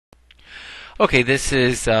Okay, this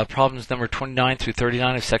is problems number 29 through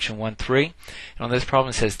 39 of section 1.3. And on this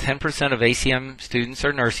problem it says 10% of ACM students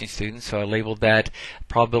are nursing students, so I labeled that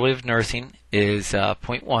probability of nursing is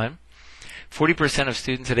 0.1. 40% of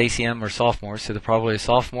students at ACM are sophomores, so the probability of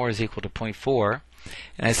sophomore is equal to 0.4.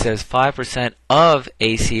 And it says 5% of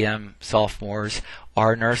ACM sophomores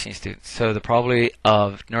are nursing students, so the probability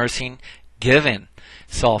of nursing given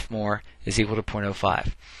sophomore is equal to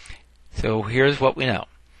 0.05. So here's what we know.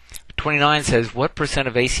 29 says, what percent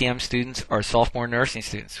of ACM students are sophomore nursing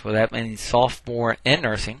students? Well, that means sophomore in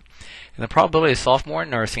nursing. And the probability of sophomore in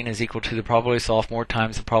nursing is equal to the probability of sophomore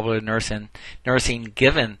times the probability of nursing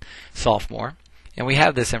given sophomore. And we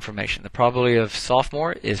have this information. The probability of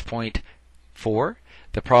sophomore is 0.4.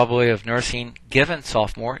 The probability of nursing given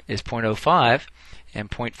sophomore is 0.05. And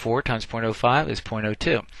 0.4 times 0.05 is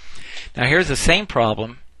 0.02. Now here's the same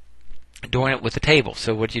problem, doing it with the table.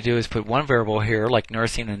 So what you do is put one variable here, like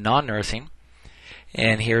nursing and non-nursing,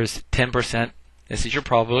 and here's 10%. This is your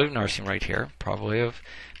probability of nursing right here, probability of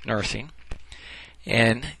nursing.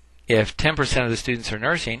 And if 10% of the students are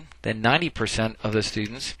nursing, then 90% of the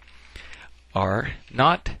students are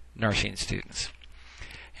not nursing students.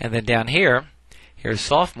 And then down here, here's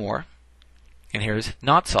sophomore, and here's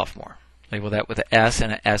not sophomore. Label that with an S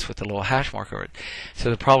and an S with a little hash mark over it. So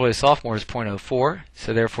the probability of sophomore is 0.04.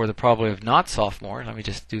 So therefore the probability of not sophomore, let me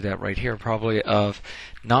just do that right here, probability of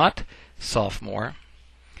not sophomore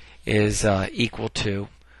is equal to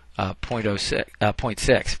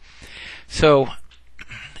 0.6. So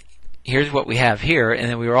here's what we have here, and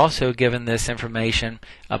then we were also given this information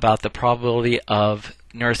about the probability of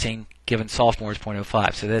nursing given sophomore is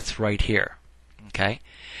 0.05. So that's right here. Okay.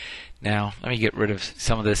 Now, let me get rid of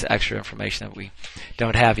some of this extra information that we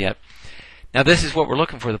don't have yet. Now, this is what we're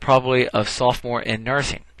looking for, the probability of sophomore in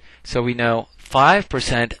nursing. So we know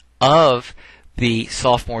 5% of the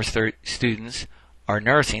sophomore students are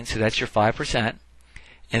nursing, so that's your 5%.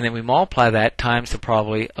 And then we multiply that times the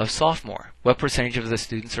probability of sophomore. What percentage of the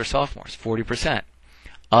students are sophomores? 40%.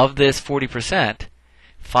 Of this 40%,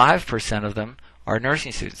 5% of them are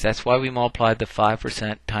nursing students. That's why we multiplied the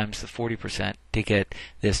 5% times the 40% to get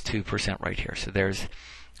this 2% right here. So there's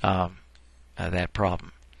that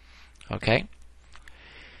problem. Okay?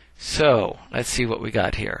 So let's see what we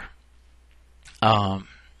got here.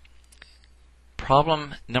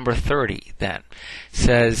 Problem number 30 then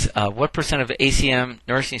says, what percent of ACM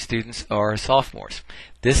nursing students are sophomores?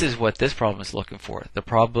 This is what this problem is looking for, the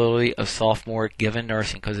probability of sophomore given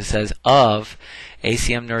nursing, because it says of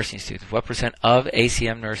ACM nursing students. What percent of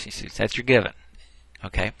ACM nursing students? That's your given.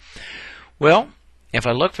 Okay. Well, if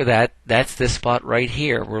I look for that, that's this spot right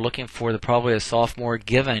here. We're looking for the probability of sophomore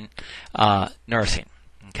given nursing.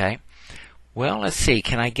 Okay. Well, let's see.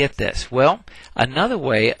 Can I get this? Well, another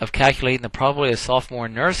way of calculating the probability of sophomore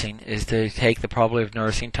nursing is to take the probability of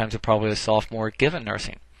nursing times the probability of sophomore given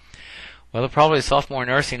nursing. Well, the probability of sophomore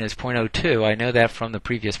nursing is 0.02. I know that from the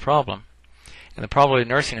previous problem. And the probability of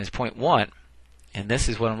nursing is 0.1. And this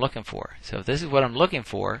is what I'm looking for. So if this is what I'm looking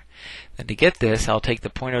for, then to get this, I'll take the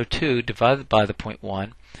 0.02 divided by the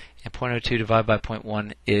 0.1. And 0.02 divided by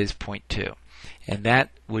 0.1 is 0.2. And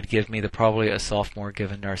that would give me the probability of sophomore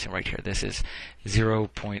given nursing right here. This is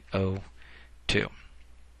 0.02.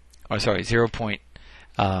 Or sorry,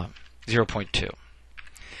 0.2.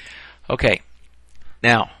 Okay.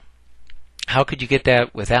 Now, how could you get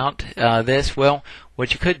that without this? Well,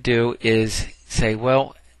 what you could do is say,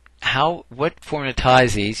 well, what formula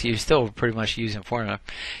ties these? You're still pretty much using formula.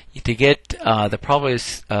 To get the probability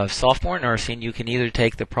of sophomore nursing, you can either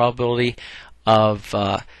take the probability of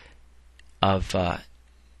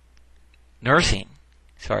nursing,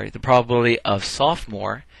 the probability of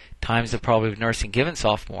sophomore times the probability of nursing given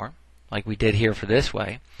sophomore, like we did here for this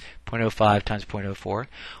way, 0.05 times 0.04,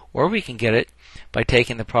 or we can get it by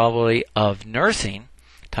taking the probability of nursing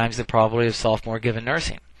times the probability of sophomore given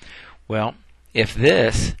nursing. Well, if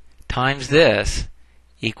this times this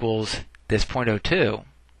equals this 0.02,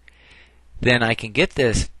 then I can get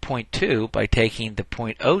this 0.2 by taking the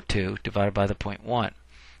 0.02 divided by the 0.1.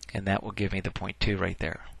 And that will give me the 0.2 right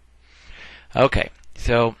there. Okay,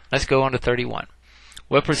 so let's go on to 31.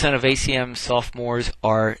 What percent of ACM sophomores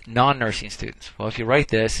are non-nursing students? Well, if you write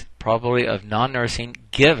this, probability of non-nursing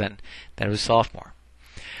given that it was sophomore.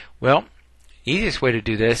 Well, easiest way to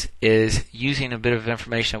do this is using a bit of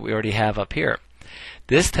information that we already have up here.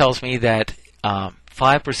 This tells me that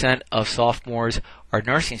 5% of sophomores are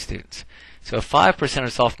nursing students. So if 5%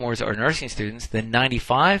 of sophomores are nursing students, then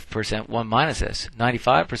 95%, 1 minus this,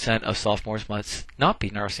 95% of sophomores must not be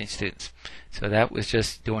nursing students. So that was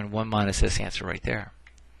just doing 1 minus this answer right there.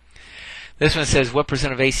 This one says what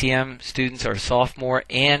percent of ACM students are sophomore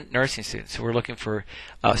and nursing students. So we're looking for,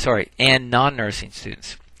 and non-nursing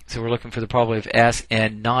students. So we're looking for the probability of S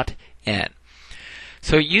and not N.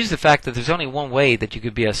 So use the fact that there's only one way that you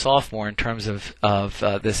could be a sophomore in terms of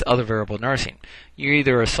this other variable nursing. You're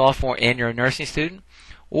either a sophomore and you're a nursing student,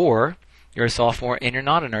 or you're a sophomore and you're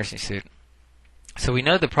not a nursing student. So we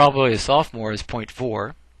know the probability of sophomore is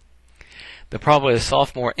 0.4. The probability of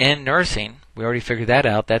sophomore and nursing, we already figured that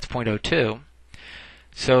out, that's 0.02.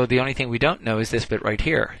 So the only thing we don't know is this bit right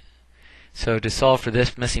here. So to solve for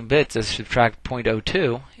this missing bit, just subtract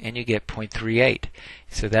 0.02 and you get 0.38.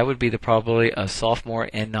 So that would be the probability of sophomore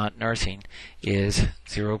and not nursing is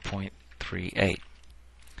 0.38.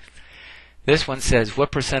 This one says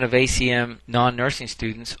what percent of ACM non-nursing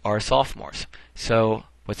students are sophomores? So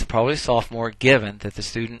what's the probability of sophomore given that the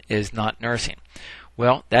student is not nursing?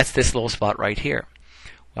 Well, that's this little spot right here.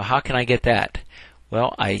 Well, how can I get that?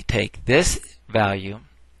 Well, I take this value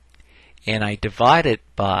and I divide it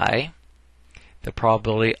by the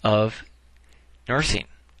probability of nursing,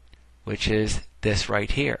 which is this right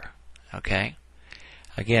here. Okay?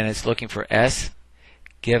 Again, it's looking for S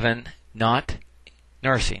given not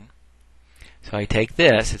nursing. So I take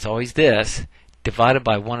this, it's always this, divided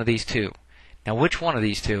by one of these two. Now, which one of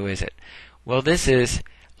these two is it? Well, this is,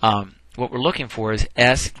 what we're looking for is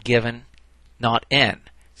S given not N.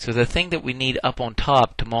 So the thing that we need up on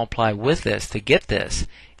top to multiply with this to get this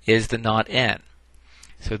is the not N.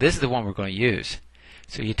 So this is the one we're going to use.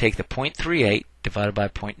 So you take the 0.38 divided by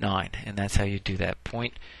 0.9, and that's how you do that.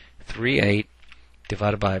 0.38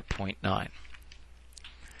 divided by 0.9.